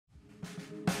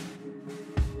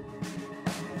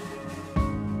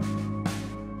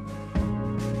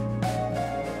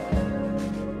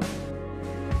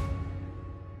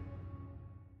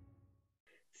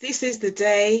This is the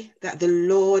day that the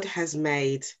Lord has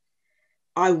made.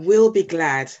 I will be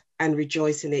glad and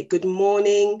rejoice in it. Good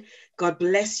morning. God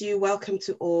bless you. Welcome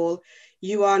to all.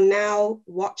 You are now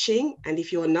watching, and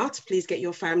if you're not, please get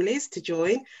your families to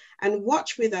join and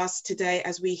watch with us today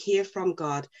as we hear from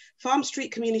God. Farm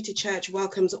Street Community Church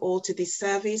welcomes all to this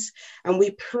service, and we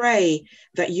pray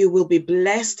that you will be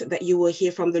blessed, that you will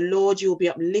hear from the Lord, you will be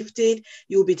uplifted,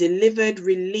 you will be delivered,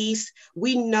 released.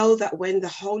 We know that when the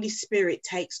Holy Spirit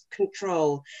takes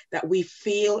control, that we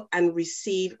feel and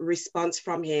receive response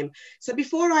from him. So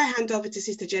before I hand over to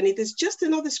Sister Jenny, there's just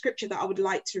another scripture that I would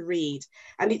like to read,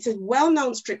 and it's a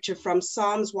well-known scripture from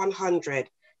Psalms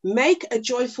 100. Make a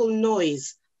joyful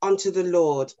noise unto the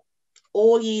Lord,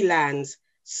 all ye lands.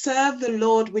 Serve the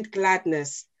Lord with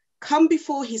gladness. Come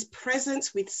before his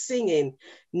presence with singing.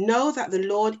 Know that the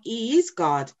Lord is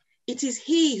God. It is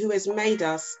he who has made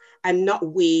us and not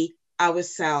we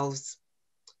ourselves.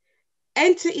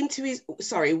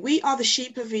 We are the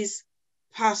sheep of his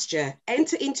pasture.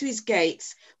 Enter into his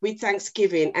gates with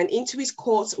thanksgiving and into his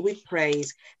courts with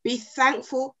praise. Be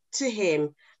thankful to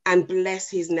him and bless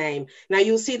his name. Now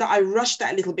you'll see that I rushed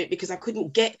that a little bit because I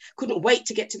couldn't wait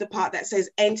to get to the part that says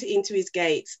enter into his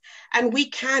gates. And we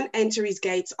can enter his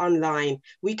gates online.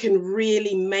 We can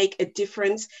really make a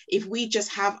difference if we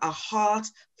just have a heart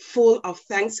full of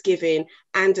thanksgiving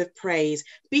and of praise.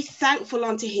 Be thankful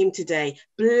unto him today.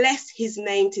 Bless his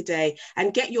name today,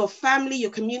 and get your family, your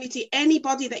community,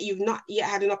 anybody that you've not yet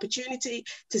had an opportunity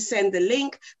to send the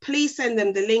link, please send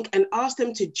them the link and ask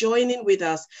them to join in with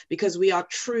us, because we are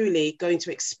truly going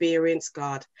to experience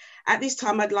God. At this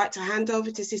time, I'd like to hand over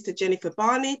to Sister Jennifer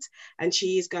Barnett, and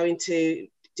she is going to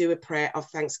do a prayer of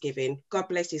thanksgiving. God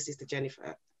bless you, Sister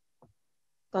Jennifer.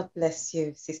 God bless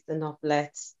you, Sister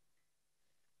Noblette.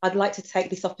 I'd like to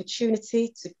take this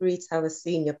opportunity to greet our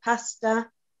senior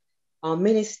pastor, our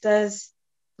ministers,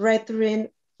 brethren,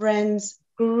 friends,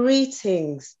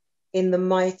 greetings in the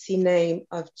mighty name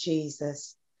of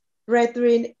Jesus.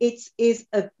 Brethren, it is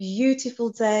a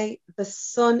beautiful day. The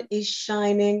sun is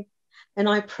shining, and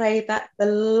I pray that the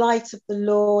light of the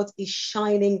Lord is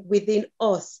shining within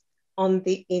us on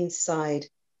the inside.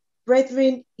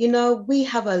 Brethren, you know, we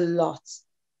have a lot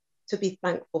to be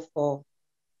thankful for.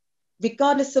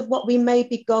 Regardless of what we may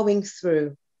be going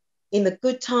through, in the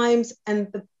good times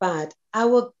and the bad,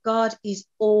 our God is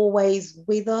always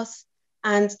with us.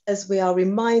 And as we are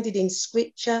reminded in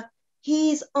scripture,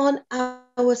 he is on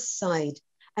our side,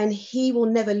 and he will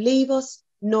never leave us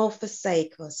nor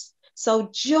forsake us. So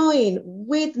join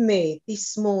with me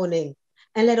this morning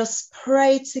and let us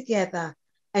pray together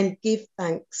and give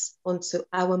thanks unto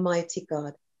our mighty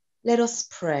God. Let us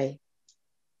pray.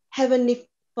 Heavenly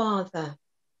Father,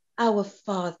 our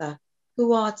Father,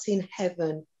 who art in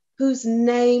heaven, whose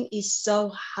name is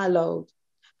so hallowed.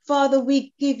 Father,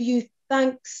 we give you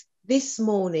thanks this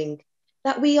morning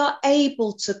that we are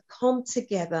able to come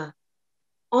together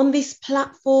on this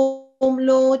platform,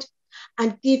 Lord,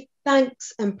 and give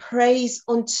thanks and praise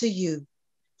unto you.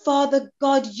 Father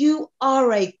God, you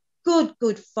are a good,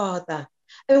 good Father.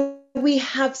 And we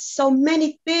have so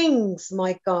many things,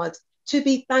 my God, to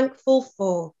be thankful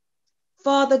for.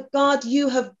 Father God, you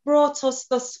have brought us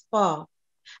thus far.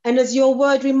 And as your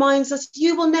word reminds us,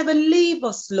 you will never leave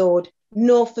us, Lord,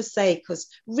 nor forsake us.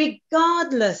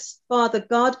 Regardless, Father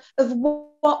God, of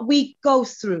what we go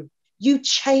through, you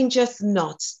change us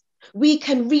not. We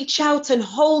can reach out and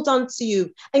hold on to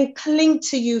you and cling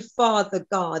to you, Father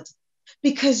God,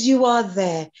 because you are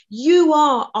there. You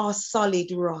are our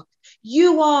solid rock.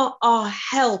 You are our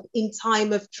help in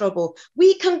time of trouble.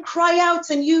 We can cry out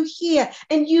and you hear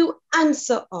and you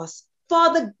answer us.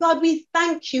 Father God, we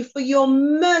thank you for your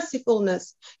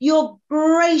mercifulness, your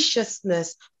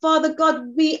graciousness. Father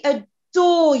God, we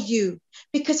adore you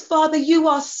because, Father, you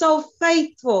are so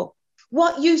faithful.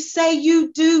 What you say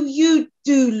you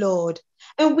do, Lord.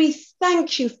 And we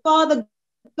thank you, Father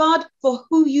God, for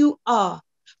who you are.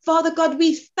 Father God,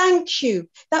 we thank you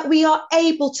that we are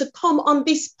able to come on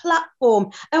this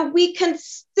platform and we can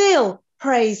still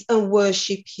praise and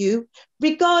worship you,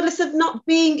 regardless of not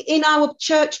being in our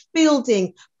church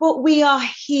building, but we are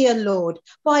here, Lord,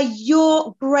 by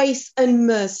your grace and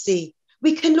mercy.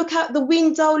 We can look out the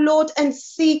window, Lord, and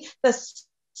see the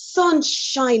sun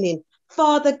shining.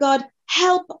 Father God,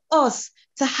 help us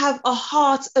to have a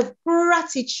heart of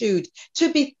gratitude,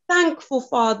 to be thankful,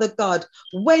 Father God,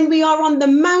 when we are on the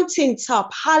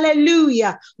mountaintop,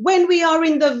 hallelujah. When we are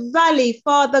in the valley,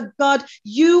 Father God,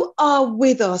 you are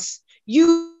with us.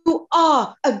 You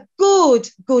are a good,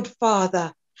 good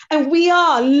Father, and we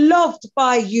are loved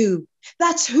by you.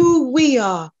 That's who we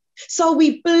are. So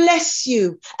we bless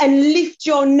you and lift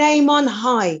your name on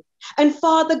high. And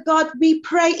Father God, we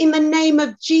pray in the name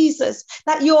of Jesus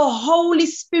that your Holy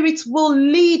Spirit will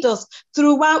lead us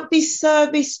throughout this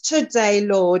service today,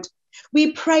 Lord.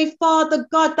 We pray, Father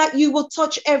God, that you will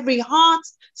touch every heart,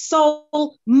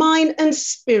 soul, mind, and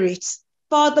spirit.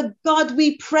 Father God,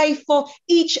 we pray for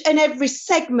each and every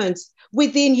segment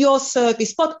within your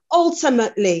service, but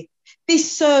ultimately,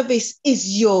 this service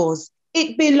is yours.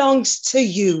 It belongs to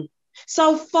you.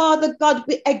 So, Father God,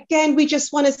 we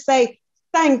just want to say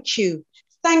thank you.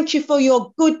 Thank you for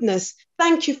your goodness.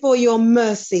 Thank you for your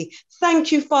mercy.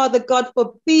 Thank you, Father God,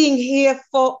 for being here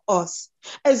for us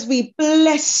as we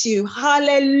bless you.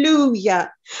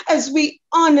 Hallelujah. As we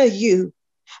honor you,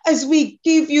 as we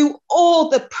give you all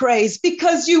the praise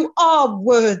because you are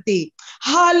worthy.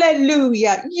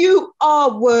 Hallelujah. You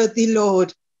are worthy,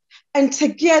 Lord. And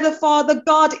together, Father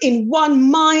God, in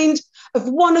one mind, of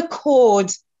one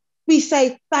accord, we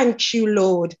say, thank you,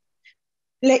 Lord.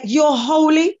 Let your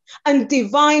holy and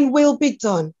divine will be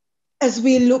done as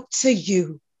we look to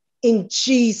you in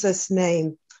Jesus'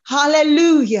 name.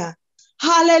 Hallelujah.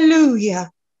 Hallelujah.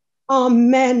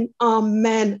 Amen,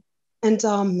 amen, and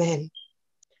amen.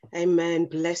 Amen.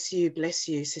 Bless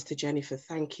you, Sister Jennifer.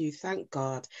 Thank you. Thank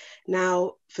God.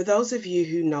 Now, for those of you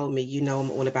who know me, you know I'm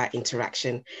all about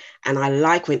interaction. And I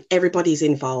like when everybody's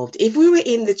involved. If we were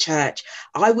in the church,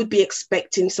 I would be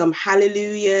expecting some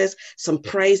hallelujahs, some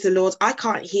praise the Lord. I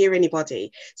can't hear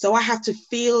anybody. So I have to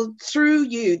feel through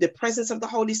you, the presence of the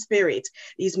Holy Spirit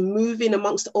is moving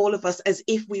amongst all of us as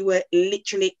if we were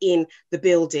literally in the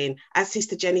building, as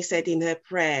Sister Jenny said in her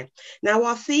prayer. Now,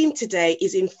 our theme today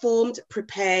is informed,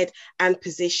 prepared, and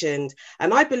positioned.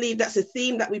 And I believe that's a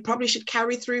theme that we probably should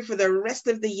carry through for the rest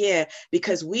of the year,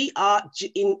 because we are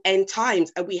in end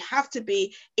times and we have to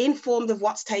be informed of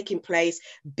what's taking place,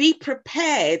 be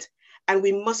prepared, and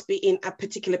we must be in a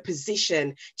particular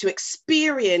position to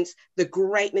experience the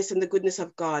greatness and the goodness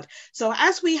of God. So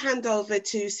as we hand over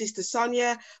to Sister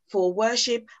Sonia for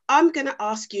worship, I'm going to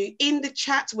ask you in the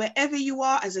chat, wherever you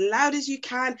are, as loud as you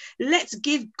can, let's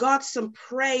give God some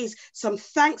praise, some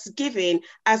thanksgiving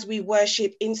as we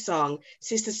worship in song.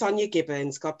 Sister Sonia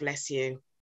Gibbons, God bless you.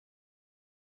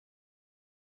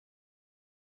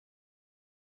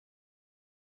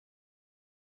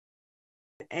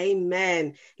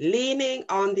 Amen. Leaning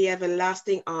on the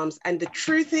everlasting arms. And the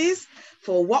truth is,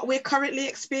 for what we're currently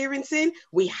experiencing,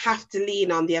 we have to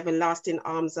lean on the everlasting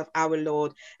arms of our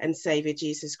Lord and Savior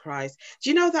Jesus Christ. Do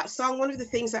you know that song? One of the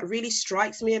things that really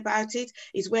strikes me about it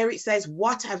is where it says,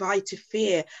 what have I to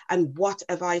fear and what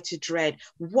have I to dread?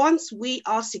 Once we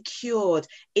are secured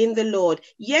in the Lord,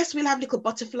 yes, we'll have little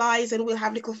butterflies and we'll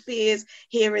have little fears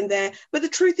here and there. But the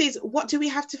truth is, what do we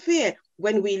have to fear?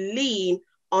 When we lean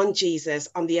on Jesus,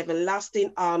 on the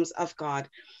everlasting arms of God.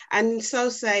 And so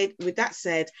with that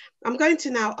said, I'm going to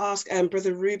now ask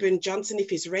Brother Reuben Johnson if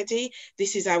he's ready.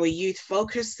 This is our youth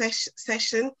focus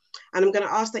session. And I'm going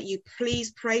to ask that you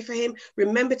please pray for him.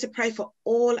 Remember to pray for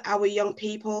all our young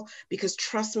people, because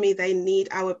trust me, they need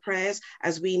our prayers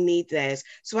as we need theirs.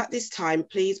 So at this time,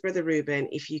 please, Brother Reuben,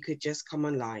 if you could just come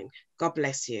online. God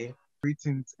bless you.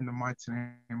 Greetings in the mighty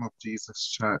name of Jesus,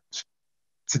 church.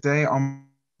 Today on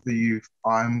the youth,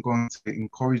 I'm going to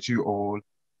encourage you all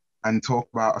and talk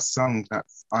about a song that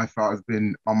I felt has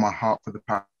been on my heart for the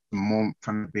past month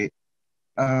and a bit.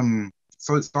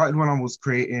 So it started when I was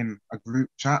creating a group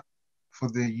chat for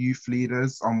the youth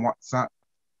leaders on WhatsApp,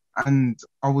 and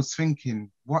I was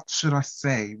thinking, what should I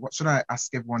say? What should I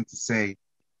ask everyone to say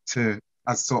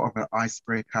as sort of an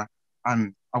icebreaker?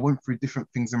 And I went through different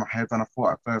things in my head, and I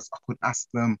thought at first I could ask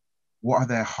them, what are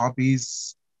their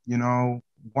hobbies? You know,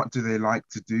 what do they like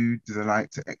to do? Do they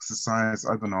like to exercise?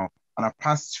 I don't know. And I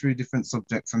passed through different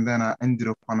subjects, and then I ended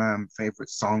up on favorite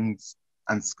songs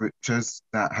and scriptures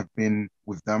that have been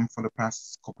with them for the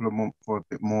past couple of months or a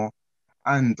bit more.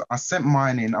 And I sent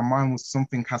mine in, and mine was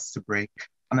Something Has to Break.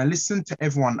 And I listened to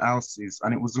everyone else's,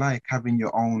 and it was like having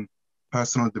your own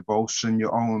personal devotion,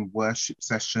 your own worship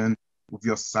session with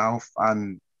yourself.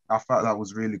 And I felt that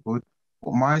was really good.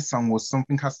 But my song was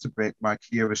Something Has to Break by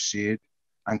Kiera Sheard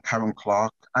and Karen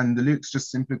Clark. And the lyrics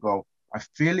just simply go, I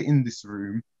feel it in this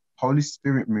room, Holy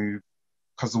Spirit move,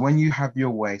 because when you have your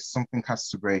way, something has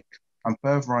to break. And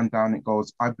further on down it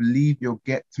goes, I believe you'll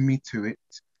get me to it.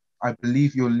 I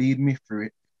believe you'll lead me through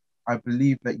it. I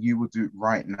believe that you will do it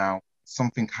right now.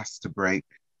 Something has to break.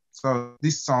 So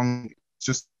this song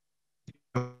just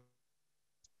God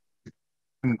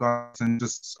and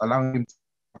just allowing him to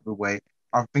have the way.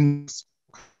 I think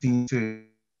to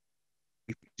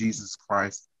Jesus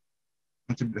Christ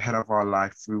to be the head of our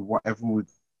life through whatever we do.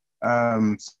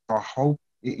 So I hope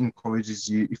it encourages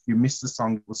you. If you missed the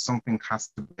song, it was Something Has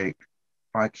to Break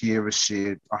like Kira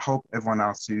shared. I hope everyone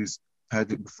else who's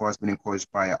heard it before has been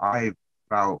encouraged by it. I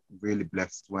felt really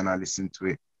blessed when I listened to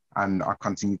it, and I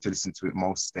continue to listen to it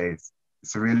most days.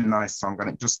 It's a really nice song, and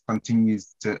it just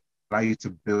continues to allow you to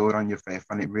build on your faith,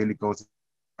 and it really goes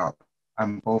up.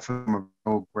 And both of them are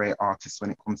real great artists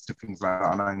when it comes to things like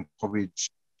that, and I encourage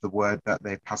the word that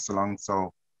they pass along.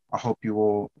 So I hope you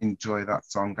all enjoy that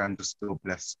song and just feel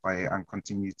blessed by it and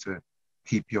continue to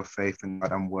keep your faith in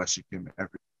God and worship Him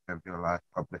every day of your life.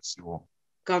 God bless you all.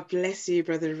 God bless you,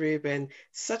 Brother Reuben.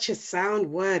 Such a sound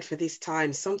word for this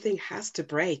time. Something has to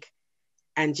break.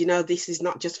 And you know, this is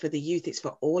not just for the youth, it's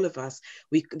for all of us.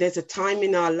 There's a time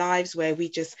in our lives where we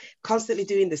just constantly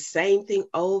doing the same thing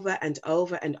over and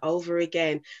over and over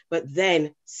again. But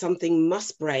then something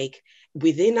must break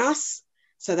within us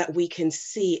so that we can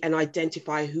see and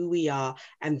identify who we are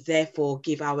and therefore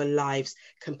give our lives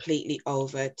completely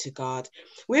over to God.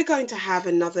 We're going to have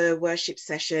another worship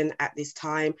session at this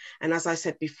time. And as I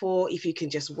said before, if you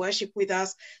can just worship with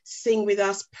us, sing with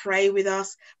us, pray with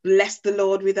us, bless the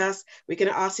Lord with us. We're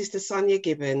going to ask Sister Sonia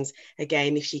Gibbons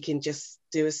again if she can just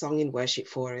do a song in worship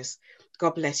for us.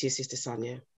 God bless you, Sister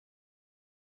Sonia.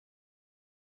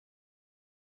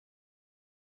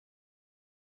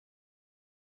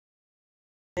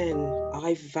 And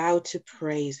I vow to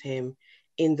praise Him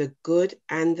in the good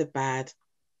and the bad.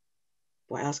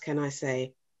 What else can I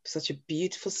say? Such a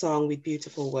beautiful song with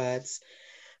beautiful words.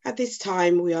 At this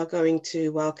time, we are going to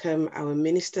welcome our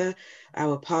minister,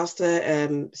 our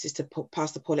pastor,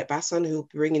 Pastor Paulette Basson, who will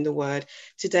bring in the word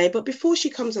today. But before she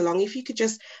comes along, if you could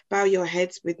just bow your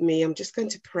heads with me, I'm just going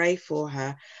to pray for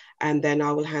her. And then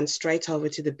I will hand straight over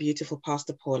to the beautiful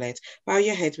Pastor Paulette. Bow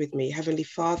your head with me. Heavenly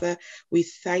Father, we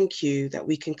thank you that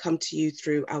we can come to you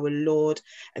through our Lord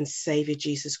and Savior,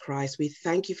 Jesus Christ. We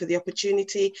thank you for the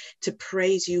opportunity to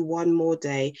praise you one more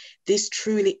day. This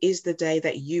truly is the day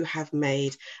that you have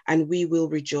made, and we will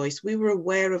rejoice. We were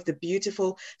aware of the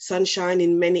beautiful sunshine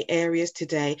in many areas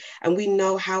today, and we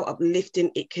know how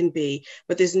uplifting it can be.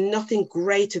 But there's nothing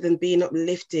greater than being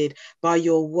uplifted by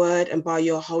your word and by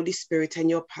your Holy Spirit and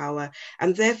your power.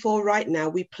 And therefore, right now,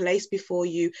 we place before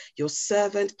you your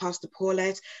servant, Pastor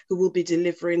Paulette, who will be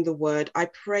delivering the word. I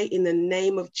pray in the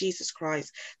name of Jesus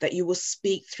Christ that you will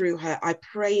speak through her. I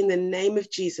pray in the name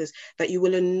of Jesus that you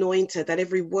will anoint her, that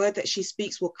every word that she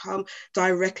speaks will come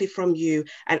directly from you.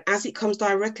 And as it comes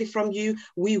directly from you,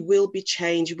 we will be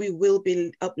changed. We will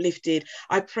be uplifted.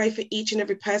 I pray for each and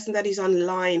every person that is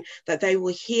online, that they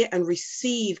will hear and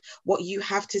receive what you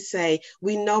have to say.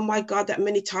 We know, my God, that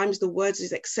many times the words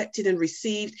is accepted and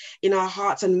received in our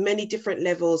hearts on many different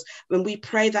levels. When we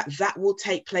pray that that will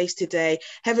take place today.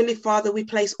 Heavenly Father, we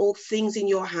place all things in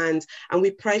your hands, and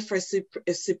we pray for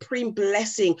a supreme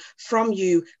blessing from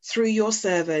you through your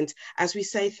servant, as we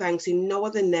say thanks in no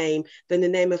other name than the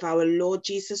name of our Lord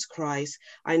Jesus Christ.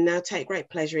 I now take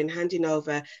great pleasure in handing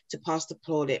over to Pastor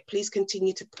Paulette. Please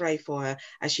continue to pray for her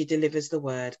as she delivers the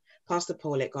word. Pastor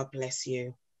Paulette, God bless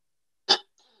you.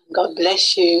 God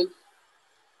bless you,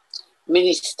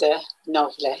 Minister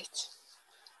Novlet.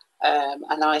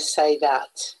 And I say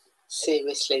that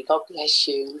seriously. God bless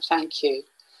you. Thank you.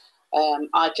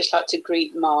 I'd just like to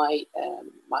greet my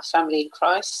family in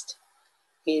Christ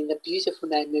in the beautiful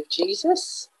name of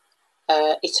Jesus.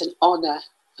 It's an honour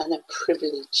and a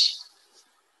privilege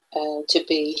to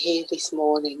be here this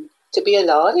morning, to be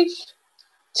alive.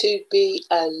 To be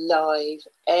alive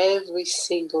every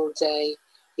single day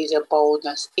is a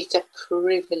boldness. It's a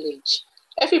privilege.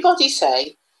 Everybody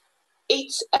say,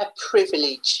 it's a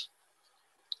privilege.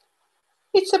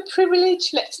 It's a privilege.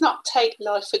 Let's not take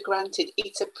life for granted.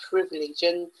 It's a privilege.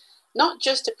 And not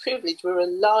just a privilege, we're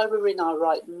alive, we're in our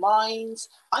right minds.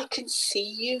 I can see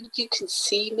you, you can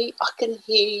see me, I can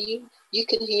hear you, you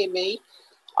can hear me.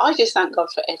 I just thank God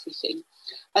for everything.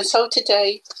 And so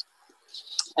today,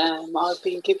 I've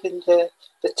been given the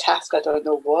task. I don't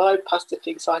know why Pastor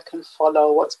thinks I can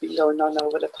follow what's been going on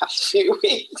over the past few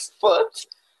weeks, but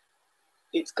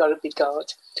it's got to be God.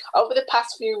 Over the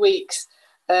past few weeks,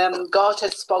 God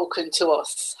has spoken to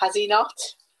us, has he not?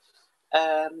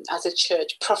 As a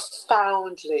church,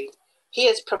 profoundly. He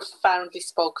has profoundly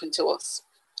spoken to us.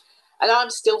 And I'm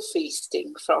still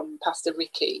feasting from Pastor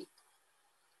Ricky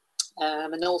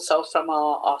and also from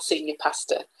our senior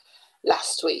pastor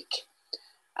last week.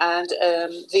 And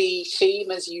the theme,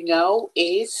 as you know,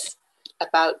 is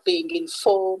about being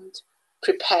informed,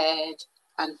 prepared,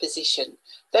 and positioned.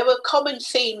 There were common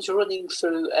themes running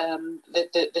through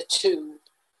the two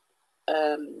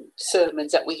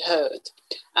sermons that we heard.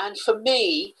 And for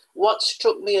me, what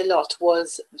struck me a lot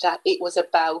was that it was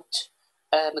about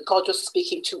God was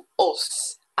speaking to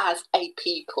us as a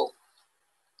people.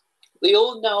 We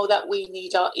all know that we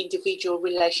need our individual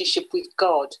relationship with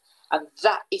God, and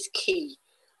that is key.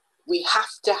 We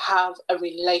have to have a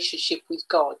relationship with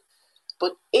God.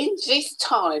 But in this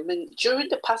time and during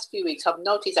the past few weeks, I've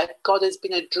noticed that God has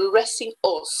been addressing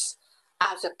us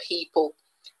as a people,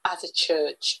 as a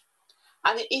church.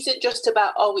 And it isn't just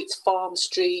about, oh, it's Farm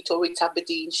Street or it's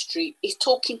Aberdeen Street. He's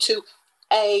talking to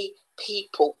a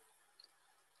people.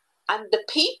 And the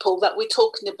people that we're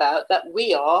talking about, that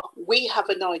we have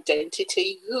an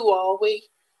identity. Who are we?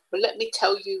 Well, let me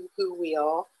tell you who we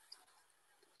are.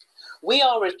 We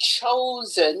are a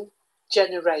chosen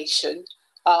generation,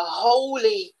 a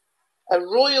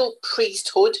royal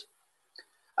priesthood,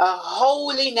 a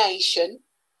holy nation,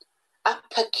 a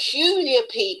peculiar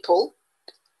people,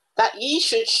 that ye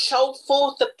should show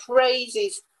forth the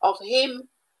praises of him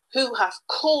who hath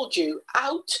called you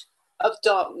out of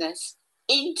darkness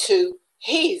into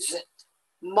his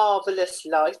marvellous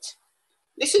light.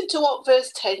 Listen to what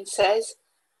verse 10 says.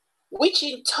 Which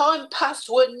in time past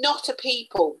were not a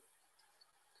people,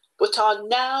 but are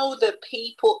now the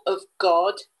people of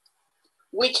God,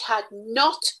 which had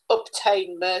not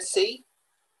obtained mercy,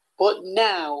 but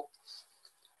now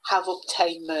have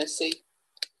obtained mercy.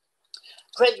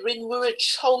 Brethren, we're a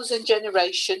chosen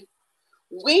generation.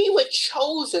 We were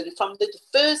chosen from the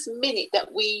first minute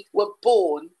that we were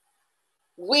born.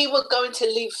 We were going to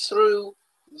live through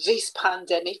this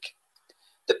pandemic.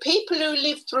 The people who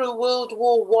lived through World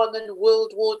War I and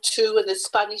World War II and the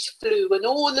Spanish flu and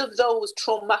all of those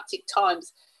traumatic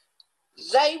times,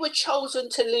 they were chosen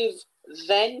to live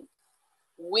then.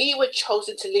 We were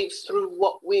chosen to live through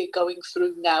what we're going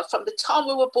through now. From the time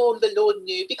we were born, the Lord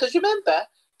knew, because remember,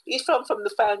 he's from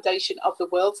the foundation of the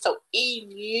world, so he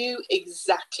knew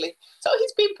exactly. So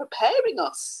he's been preparing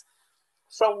us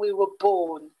from we were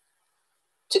born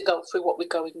to go through what we're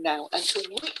going now and to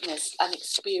witness and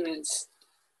experience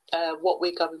what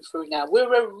we're going through now.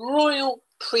 We're a royal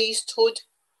priesthood.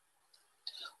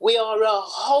 We are a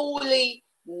holy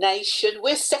nation.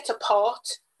 We're set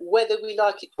apart, whether we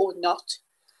like it or not.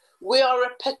 We are a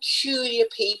peculiar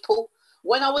people.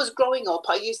 When I was growing up,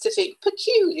 I used to think,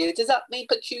 peculiar, does that mean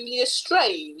peculiar,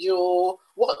 strange, or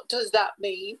what does that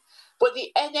mean? But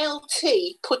the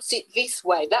NLT puts it this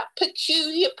way, that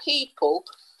peculiar people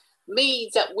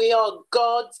means that we are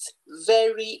God's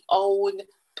very own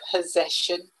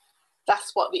possession.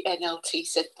 That's what the NLT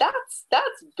said. That's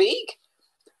big.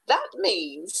 That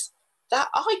means that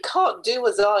I can't do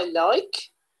as I like.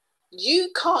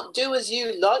 You can't do as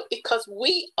you like, because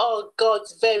we are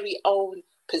God's very own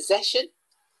possession.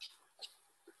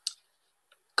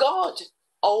 God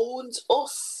owns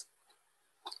us.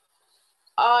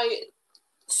 I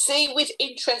see with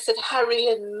interest that Harry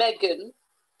and Meghan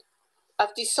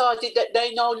have decided that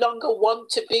they no longer want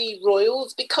to be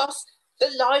royals because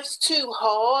the life's too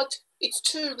hard. It's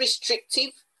too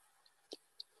restrictive.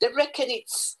 They reckon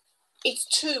it's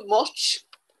too much,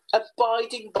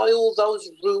 abiding by all those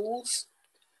rules.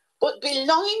 But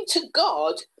belonging to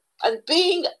God and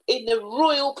being in the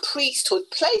royal priesthood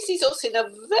places us in a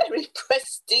very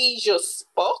prestigious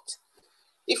spot.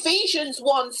 Ephesians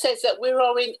 1 says that we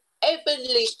are in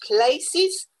heavenly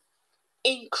places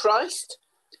in Christ.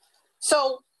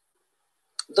 So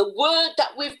the word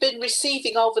that we've been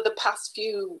receiving over the past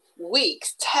few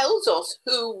weeks tells us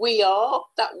who we are,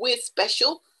 that we're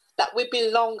special, that we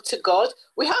belong to God.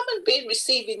 We haven't been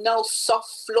receiving no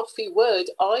soft, fluffy word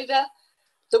either.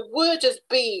 The word has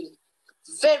been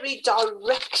very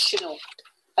directional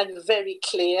and very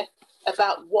clear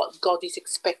about what God is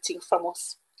expecting from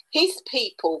us. His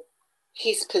people,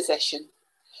 his possession.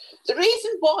 The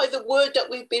reason why the word that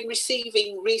we've been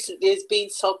receiving recently has been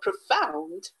so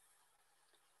profound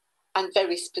and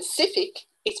very specific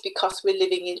is because we're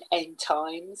living in end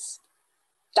times.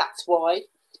 That's why.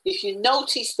 If you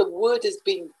notice the word has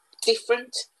been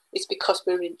different, it's because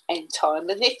we're in end time.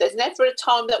 And if there's never a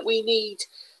time that we need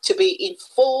to be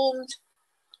informed,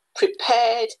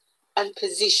 prepared and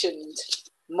positioned,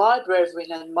 my brethren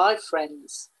and my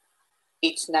friends,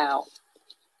 it's now.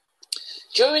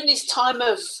 During this time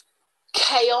of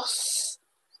chaos,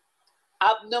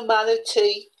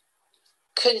 abnormality,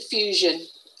 confusion,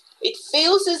 it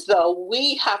feels as though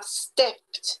we have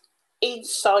stepped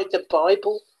inside the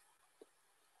Bible.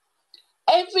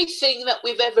 Everything that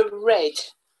we've ever read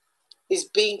is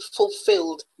being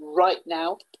fulfilled right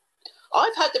now.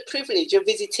 I've had the privilege of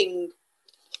visiting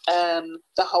the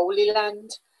Holy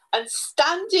Land, and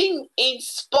standing in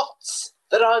spots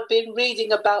that I've been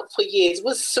reading about for years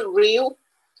was surreal.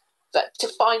 That to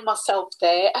find myself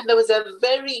there, and there was a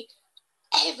very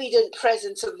evident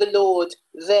presence of the Lord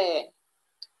there.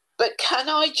 But can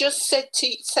I just say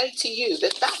to you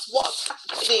that that's what's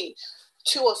happening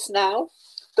to us now?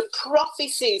 The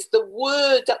prophecies, the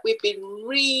word that we've been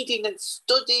reading and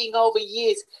studying over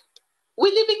years,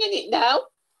 we're living in it now.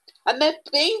 And they're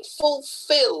being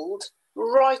fulfilled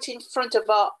right in front of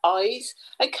our eyes.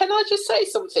 And can I just say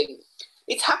something?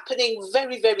 It's happening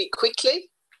very, very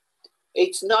quickly.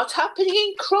 It's not happening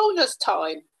in Chronos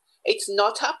time. It's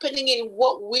not happening in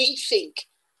what we think,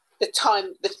 the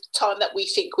time that we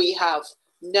think we have.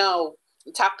 No,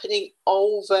 it's happening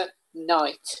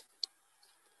overnight.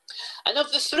 And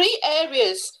of the three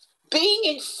areas, being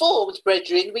informed,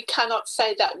 brethren, we cannot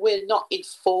say that we're not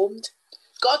informed.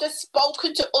 God has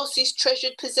spoken to us his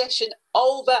treasured possession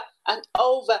over and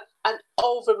over and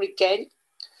over again.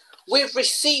 We've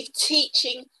received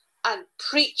teaching and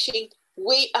preaching.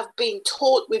 We have been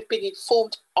taught, we've been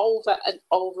informed over and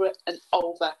over and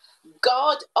over.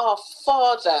 God, our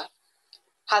Father,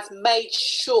 has made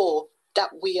sure that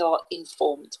we are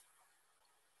informed.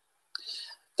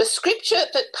 The scripture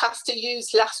that Pastor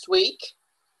used last week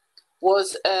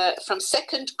was from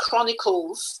 2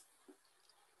 Chronicles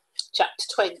chapter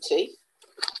 20.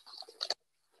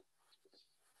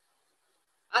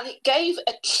 And it gave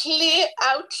a clear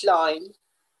outline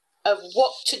of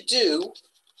what to do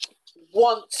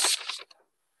once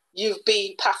you've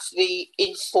been past the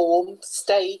informed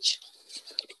stage.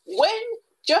 When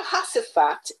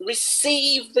Jehoshaphat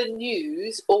received the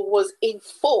news or was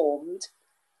informed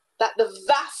that the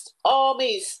vast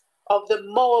armies of the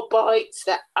Moabites,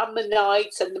 the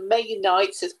Ammonites and the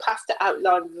Meunites, as Pastor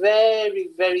outlined very,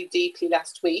 very deeply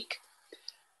last week,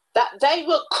 that they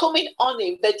were coming on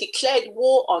him, they declared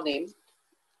war on him.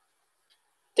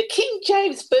 The King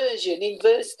James Version in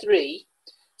verse 3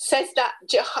 says that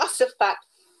Jehoshaphat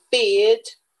feared,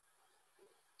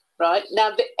 right?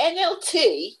 Now the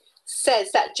NLT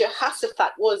says that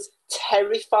Jehoshaphat was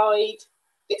terrified.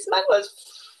 This man was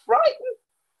frightened.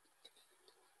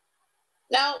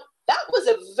 Now, that was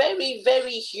a very,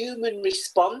 very human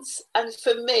response. And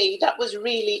for me, that was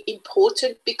really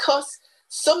important because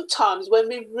sometimes when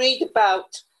we read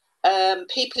about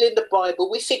people in the Bible,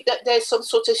 we think that there's some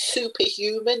sort of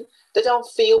superhuman that don't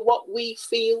feel what we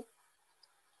feel.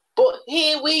 But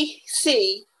here we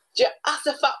see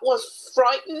Jehoshaphat was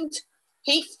frightened.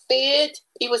 He feared.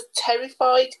 He was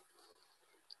terrified.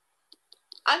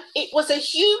 And it was a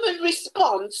human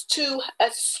response to a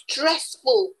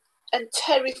stressful and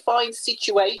terrifying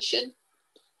situation.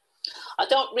 I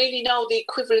don't really know the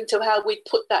equivalent of how we'd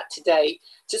put that today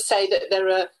to say that there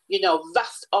are,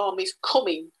 vast armies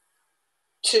coming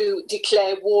to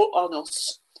declare war on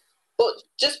us. But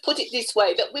just put it this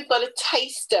way, that we've got a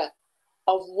taster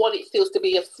of what it feels to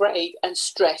be afraid and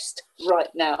stressed right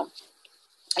now.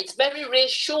 It's very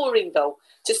reassuring, though,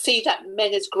 to see that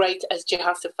men as great as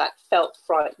Jehoshaphat felt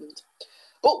frightened.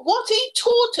 But what he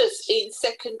taught us in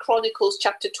 2 Chronicles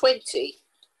chapter 20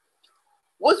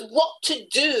 was what to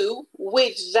do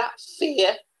with that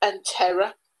fear and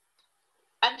terror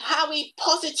and how he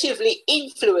positively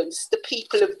influenced the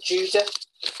people of Judah.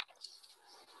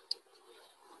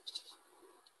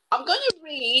 I'm going to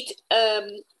read,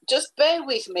 just bear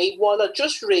with me while I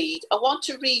just read. I want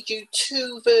to read you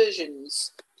two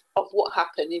versions of what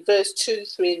happened in verse 2,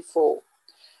 3 and 4.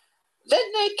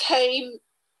 Then there came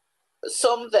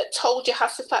some that told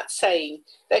Jehoshaphat, saying,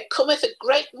 there cometh a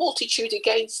great multitude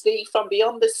against thee from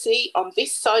beyond the sea on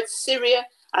this side Syria,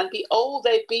 and behold,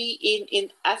 they be in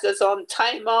Azazon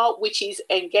Tamar, which is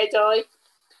Engedi.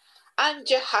 And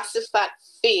Jehoshaphat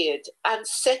feared and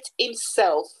set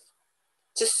himself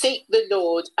to seek the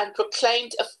Lord, and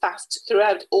proclaimed a fast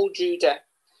throughout all Judah.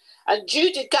 And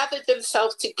Judah gathered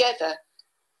themselves together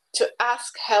to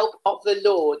ask help of the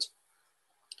Lord.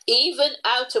 Even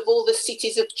out of all the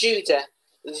cities of Judah,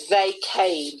 they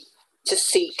came to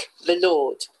seek the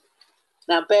Lord.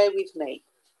 Now bear with me.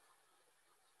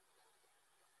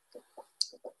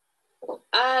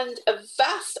 And a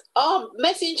vast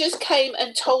messengers came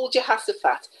and told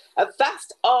Jehoshaphat, a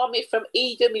vast army from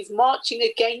Edom is marching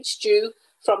against you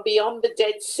from beyond the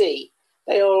Dead Sea.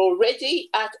 They are already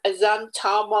at Azan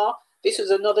Tamar. This was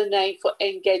another name for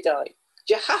Engedi.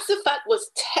 Jehoshaphat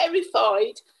was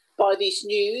terrified by this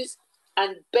news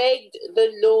and begged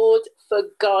the Lord for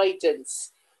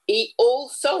guidance. He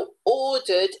also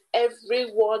ordered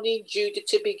everyone in Judah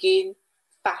to begin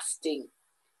fasting.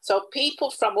 So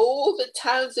people from all the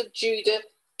towns of Judah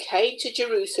came to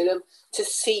Jerusalem to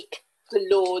seek the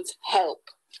Lord's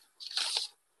help.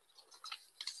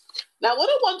 Now, what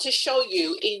I want to show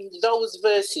you in those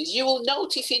verses, you will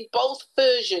notice in both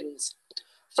versions,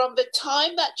 from the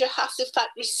time that Jehoshaphat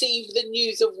received the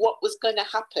news of what was going to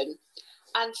happen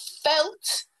and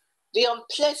felt the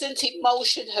unpleasant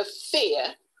emotion of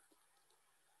fear,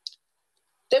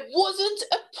 there wasn't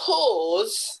a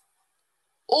pause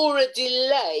or a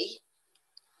delay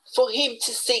for him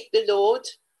to seek the Lord.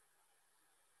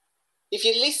 If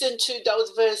you listen to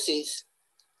those verses,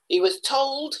 he was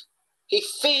told, he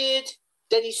feared,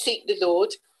 then he seek the Lord.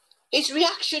 His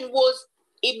reaction was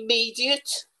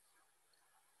immediate.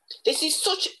 This is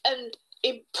such an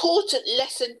important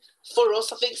lesson for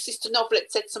us. I think Sister Novelet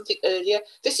said something earlier.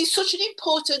 This is such an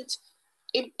important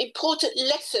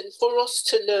lesson for us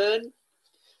to learn.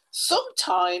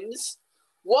 Sometimes,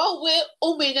 while we're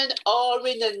umming and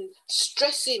ahhing and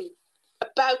stressing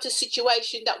about a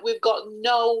situation that we've got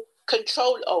no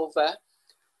control over,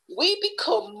 we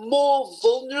become more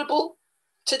vulnerable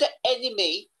to the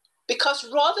enemy, because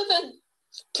rather than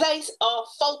place our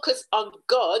focus on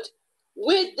God,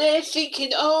 we're there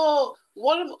thinking, oh,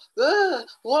 what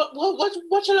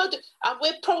shall I do? And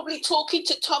we're probably talking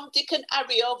to Tom, Dick and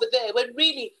Harry over there, when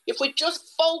really, if we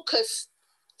just focus,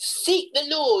 seek the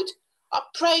Lord, I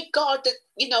pray God that,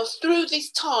 you know, through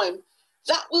this time,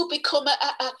 that will become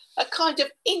a kind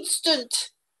of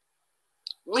instant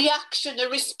reaction, a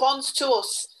response to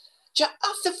us.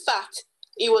 Jehoshaphat,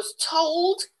 he was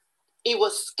told, he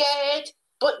was scared,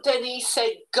 but then he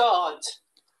said, God,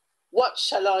 what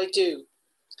shall I do?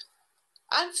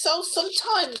 And so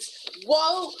sometimes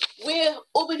while we're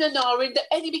umming and ahhing, the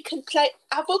enemy can play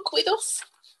havoc with us.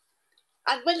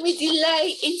 And when we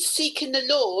delay in seeking the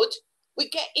Lord, we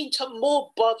get into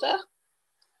more bother.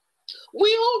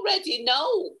 We already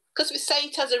know, because we say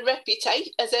it as a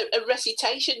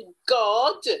recitation,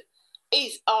 God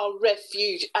is our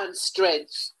refuge and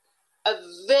strength, a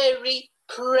very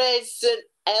present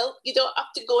help. You don't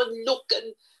have to go and look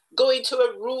and go into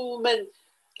a room, and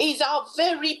he's our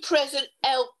very present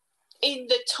help in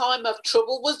the time of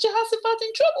trouble. Was Jehoshaphat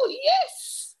in trouble?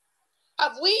 Yes.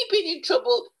 Have we been in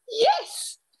trouble?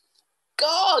 Yes.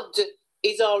 God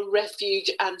is our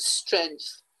refuge and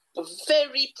strength, a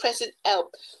very present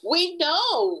help. We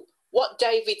know what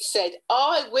David said,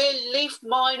 I will lift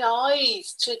mine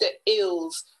eyes to the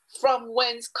hills, from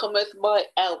whence cometh my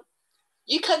help.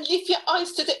 You can lift your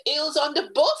eyes to the hills on the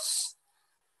bus.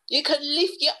 You can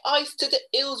lift your eyes to the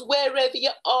hills wherever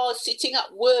you are, sitting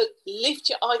at work. Lift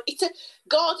your eyes.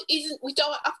 God isn't, we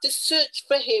don't have to search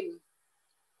for him.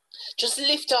 Just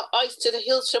lift our eyes to the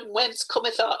hills, from whence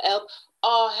cometh our help.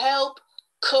 Our help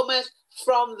cometh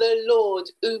from the Lord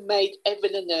who made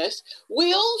heaven and earth.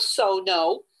 We also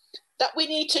know that we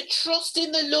need to trust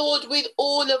in the Lord with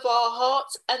all of our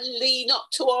hearts and lean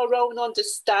not to our own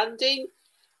understanding.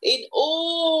 In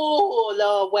all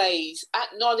our ways,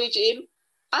 acknowledge him,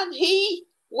 and he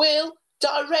will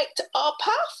direct our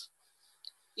path.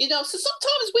 You know, so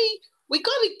sometimes we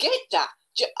got to get that.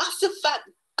 Jehoshaphat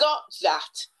got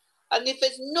that. And if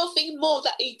there's nothing more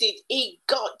that he did, he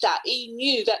got that. He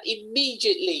knew that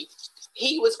immediately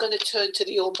he was going to turn to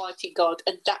the Almighty God,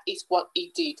 and that is what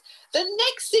he did. The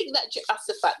next thing that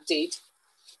Jehoshaphat did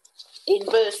in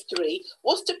verse 3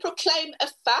 was to proclaim a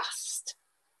fast.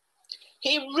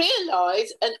 He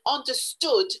realized and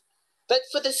understood that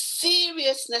for the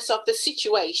seriousness of the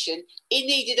situation, he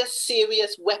needed a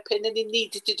serious weapon and he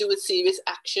needed to do a serious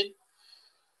action.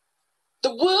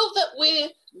 The world that we're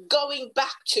going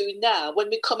back to now, when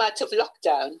we come out of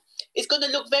lockdown, is going to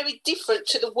look very different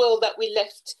to the world that we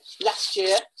left last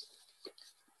year.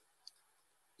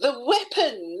 The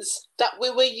weapons that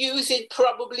we were using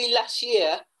probably last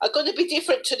year are going to be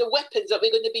different to the weapons that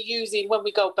we're going to be using when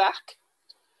we go back.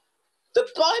 The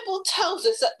Bible tells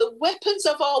us that the weapons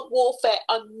of our warfare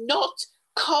are not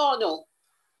carnal,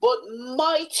 but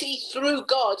mighty through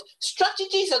God.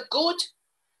 Strategies are good.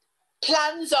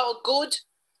 Plans are good.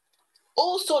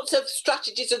 All sorts of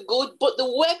strategies are good, but the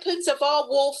weapons of our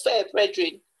warfare,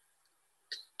 brethren,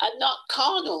 are not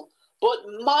carnal, but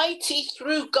mighty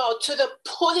through God to the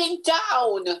pulling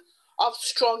down of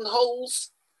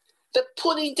strongholds. The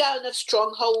pulling down of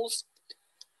strongholds.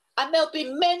 And there'll be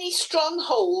many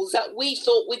strongholds that we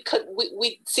thought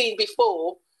we'd seen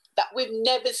before, that we've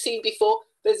never seen before.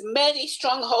 There's many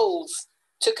strongholds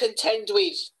to contend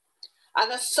with.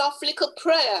 And a soft little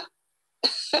prayer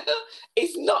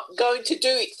is not going to do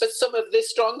it for some of the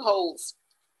strongholds.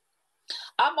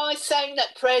 Am I saying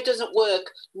that prayer doesn't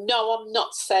work? No, I'm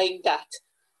not saying that.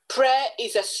 Prayer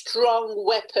is a strong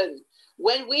weapon.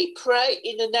 When we pray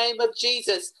in the name of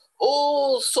Jesus,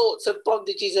 all sorts of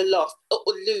bondages are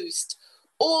loosed.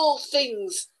 All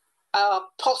things are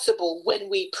possible when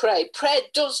we pray. Prayer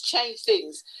does change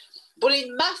things. But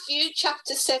in Matthew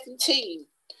chapter 17,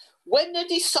 when the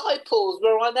disciples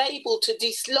were unable to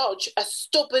dislodge a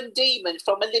stubborn demon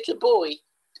from a little boy,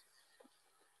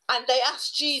 And they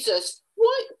asked Jesus,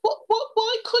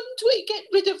 why couldn't we get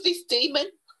rid of this demon?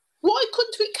 Why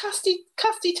couldn't we cast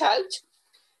it out?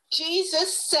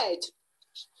 Jesus said,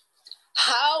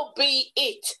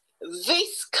 howbeit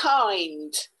this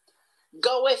kind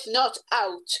goeth not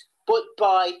out but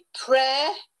by prayer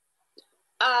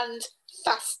and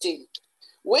fasting.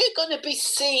 We're going to be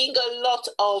seeing a lot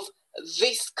of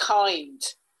this kind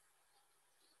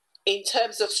in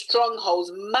terms of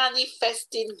strongholds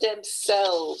manifesting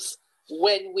themselves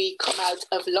when we come out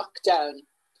of lockdown.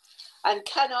 And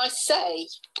can I say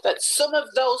that some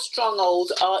of those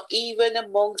strongholds are even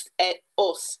amongst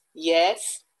us?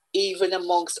 Yes, even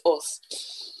amongst us.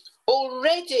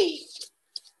 Already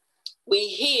we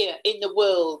hear in the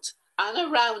world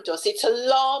and around us, it's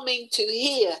alarming to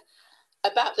hear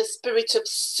about the spirit of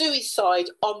suicide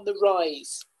on the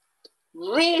rise,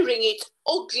 rearing its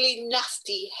ugly,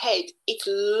 nasty head, its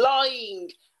lying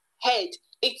head,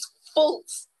 its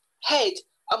false head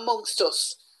amongst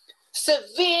us.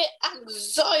 Severe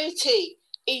anxiety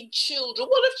in children.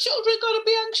 What have children got to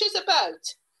be anxious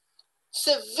about?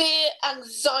 Severe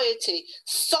anxiety,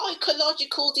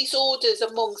 psychological disorders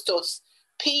amongst us,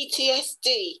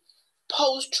 PTSD,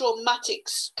 post-traumatic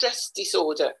stress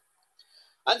disorder.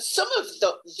 And some of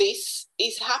this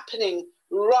is happening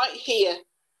right here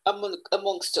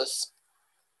amongst us.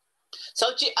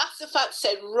 So Jehoshaphat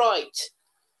said, right,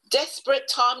 desperate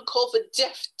time called for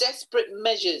desperate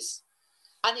measures.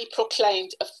 And he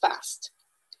proclaimed a fast.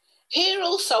 Here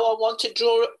also I want to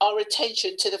draw our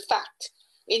attention to the fact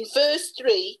in verse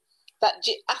 3 that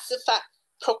Jehoshaphat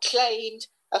proclaimed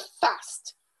a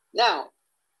fast. Now,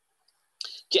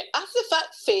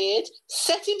 Jehoshaphat feared,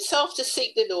 set himself to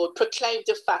seek the Lord, proclaimed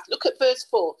a fast. Look at verse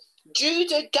 4.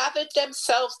 Judah gathered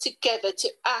themselves together to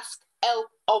ask help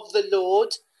of the Lord.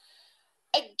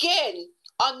 Again,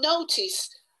 I notice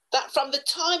that from the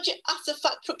time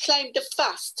Jehoshaphat proclaimed the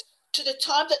fast to the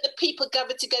time that the people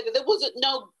gathered together, there wasn't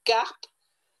no gap.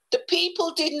 The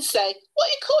people didn't say, what are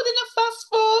you calling a fast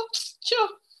for? Sure,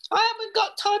 I haven't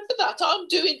got time for that. I'm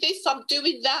doing this, I'm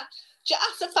doing that.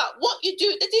 Jehoshaphat, what you do?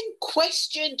 They didn't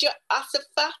question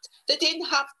Jehoshaphat. They didn't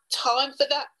have time for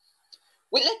that.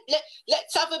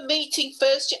 Let's have a meeting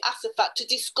first, Jehoshaphat, to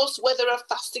discuss whether our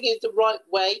fasting is the right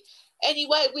way.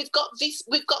 Anyway, we've got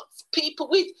people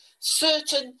with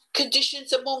certain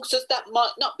conditions amongst us that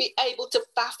might not be able to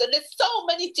fast. And there's so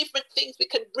many different things we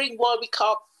can bring why we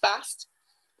can't fast.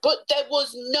 But there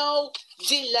was no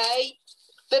delay.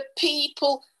 The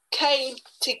people came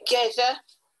together.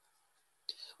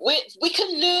 We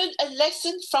can learn a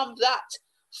lesson from that,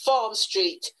 Farm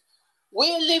Street.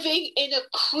 We're living in a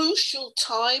crucial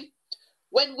time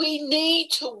when we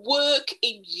need to work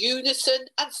in unison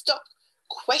and stop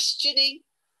questioning.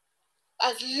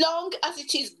 As long as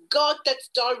it is God that's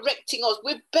directing us,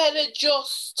 we better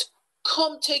just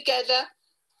come together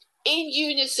in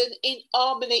unison, in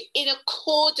harmony, in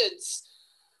accordance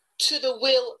to the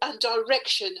will and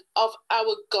direction of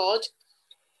our God.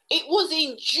 It was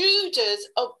in Judah's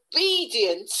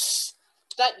obedience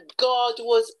that God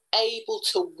was able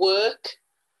to work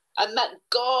and that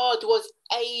God was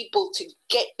able to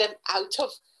get them out of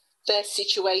their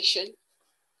situation.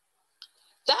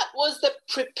 That was the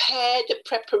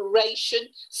preparation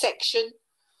section.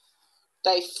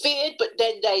 They feared, but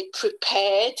then they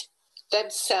prepared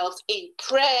themselves in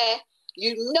prayer,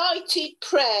 united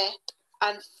prayer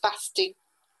and fasting.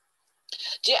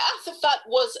 Jehoshaphat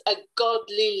was a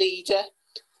godly leader,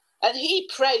 and he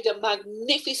prayed a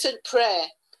magnificent prayer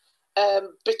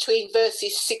between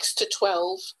verses 6 to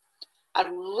 12. And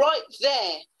right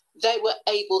there, they were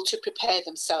able to prepare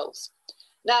themselves.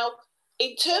 Now,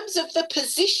 in terms of the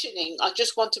positioning, I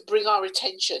just want to bring our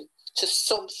attention to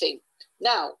something.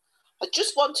 Now, I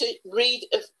just want to read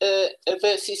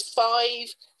verses 5,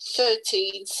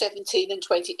 13, 17 and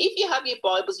 20. If you have your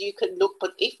Bibles, you can look,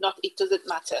 but if not, it doesn't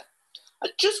matter. I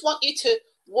just want you to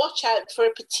watch out for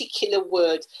a particular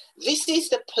word. This is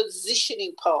the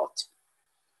positioning part.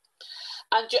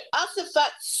 And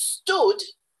Jehoshaphat stood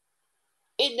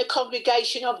in the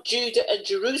congregation of Judah and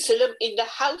Jerusalem in the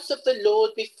house of the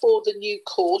Lord before the new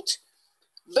court.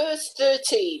 Verse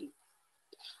 13.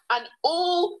 And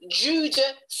all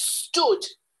Judah stood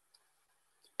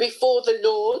before the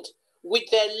Lord with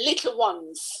their little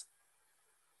ones,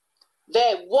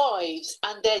 their wives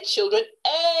and their children.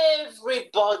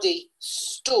 Everybody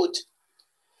stood.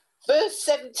 Verse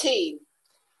 17.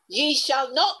 Ye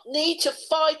shall not need to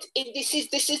fight in this is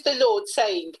the Lord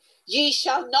saying, ye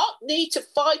shall not need to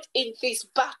fight in this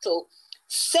battle.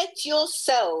 Set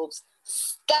yourselves,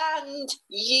 stand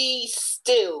ye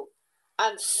still.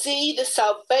 and see the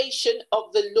salvation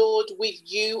of the Lord with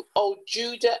you, O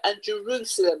Judah and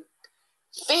Jerusalem.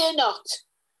 Fear not,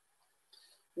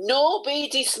 nor be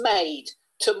dismayed.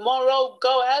 Tomorrow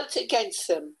go out against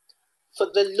them, for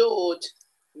the Lord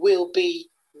will be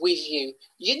with you.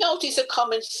 You notice a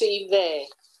common theme there.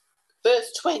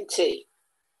 Verse 20.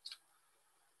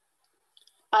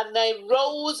 And they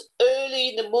rose early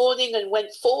in the morning and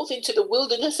went forth into the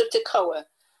wilderness of Tekoa.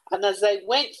 And as they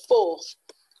went forth,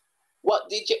 what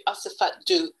did Jehoshaphat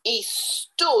do? He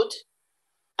stood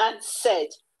and said,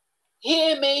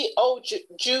 Hear me, O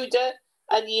Judah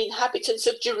and the inhabitants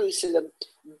of Jerusalem.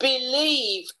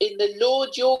 Believe in the Lord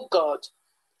your God,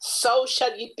 so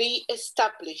shall ye be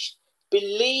established.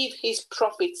 Believe his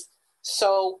prophets,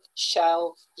 so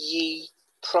shall ye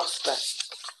prosper.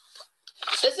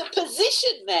 There's a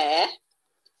position there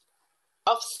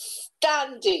of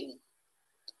standing.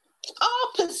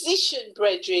 Our position,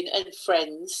 brethren and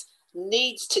friends,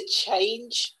 needs to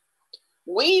change.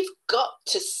 We've got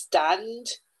to stand,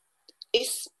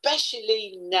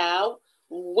 especially now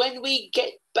when we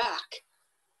get back.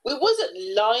 We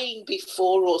wasn't lying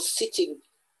before or sitting,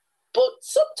 but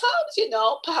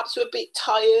sometimes, perhaps we're a bit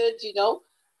tired,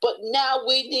 but now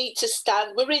we need to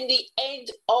stand. We're in the end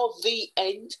of the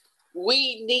end.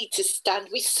 We need to stand.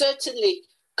 We certainly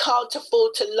can't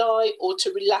afford to lie or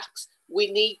to relax. We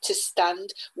need to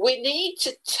stand. We need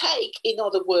to take, in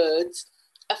other words,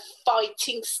 a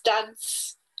fighting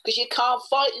stance, because you can't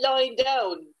fight lying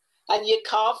down and you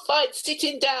can't fight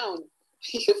sitting down.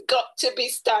 You've got to be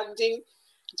standing.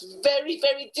 It's very,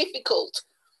 very difficult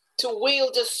to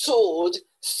wield a sword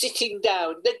sitting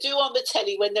down. They do on the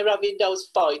telly when they're having those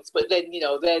fights, but then,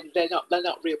 they're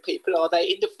not real people, are they?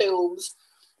 In the films,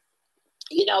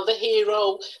 the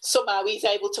hero, somehow he's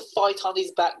able to fight on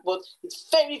his back, but it's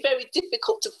very, very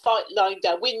difficult to fight lying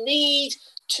down. We need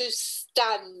to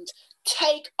stand,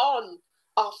 take on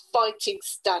our fighting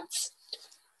stance.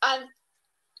 And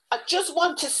I just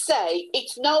want to say,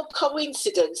 it's no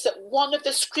coincidence that one of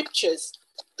the scriptures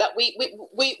that we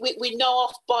know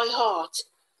off by heart,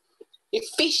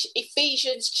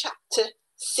 Ephesians chapter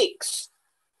 6,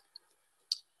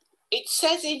 it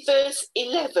says in verse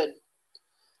 11,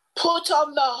 put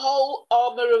on the whole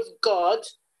armour of God.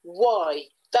 Why?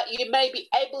 That you may be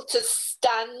able to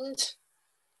stand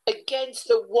against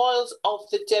the wiles of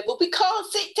the devil. We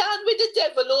can't sit down with the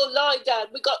devil or lie down.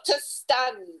 We've got to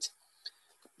stand.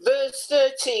 Verse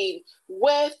 13,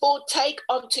 wherefore take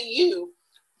unto you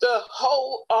the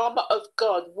whole armour of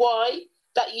God. Why?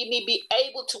 That ye may be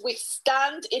able to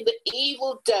withstand in the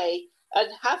evil day, and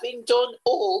having done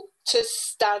all, to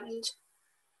stand.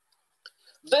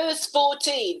 Verse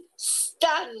 14,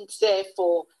 stand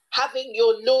therefore, having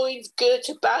your loins girt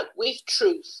about with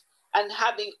truth, and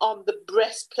having on the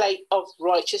breastplate of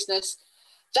righteousness.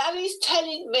 That is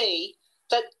telling me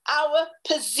that our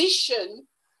position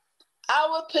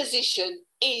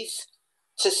is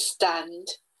to stand.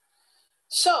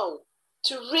 So,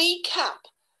 to recap,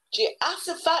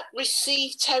 Jehoshaphat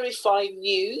received terrifying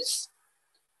news.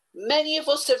 Many of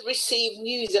us have received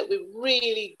news that we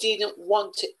really didn't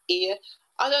want to hear.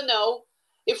 I don't know,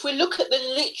 if we look at the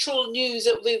literal news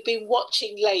that we've been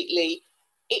watching lately,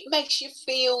 it makes you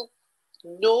feel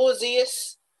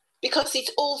nauseous, because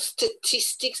it's all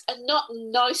statistics and not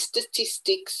nice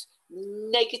statistics,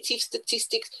 negative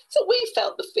statistics. So we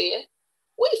felt the fear,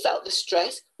 we felt the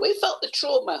stress, we felt the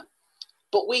trauma,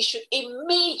 but we should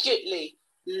immediately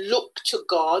look to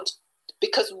God,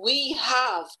 because we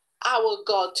have our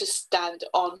God to stand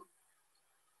on.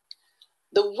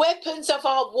 The weapons of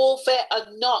our warfare are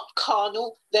not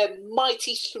carnal, they're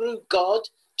mighty through God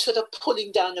to the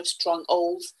pulling down of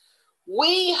strongholds.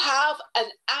 We have an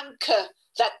anchor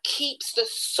that keeps the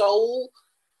soul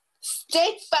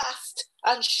steadfast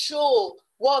and sure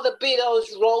while the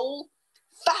billows roll,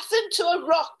 fastened to a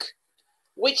rock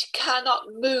which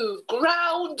cannot move,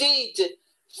 grounded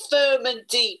firm and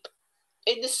deep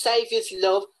in the Saviour's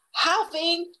love,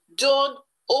 having done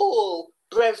all,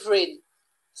 brethren,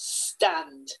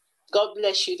 stand. God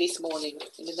bless you this morning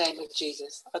in the name of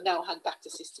Jesus. I now hand back to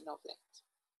Sister Novlet.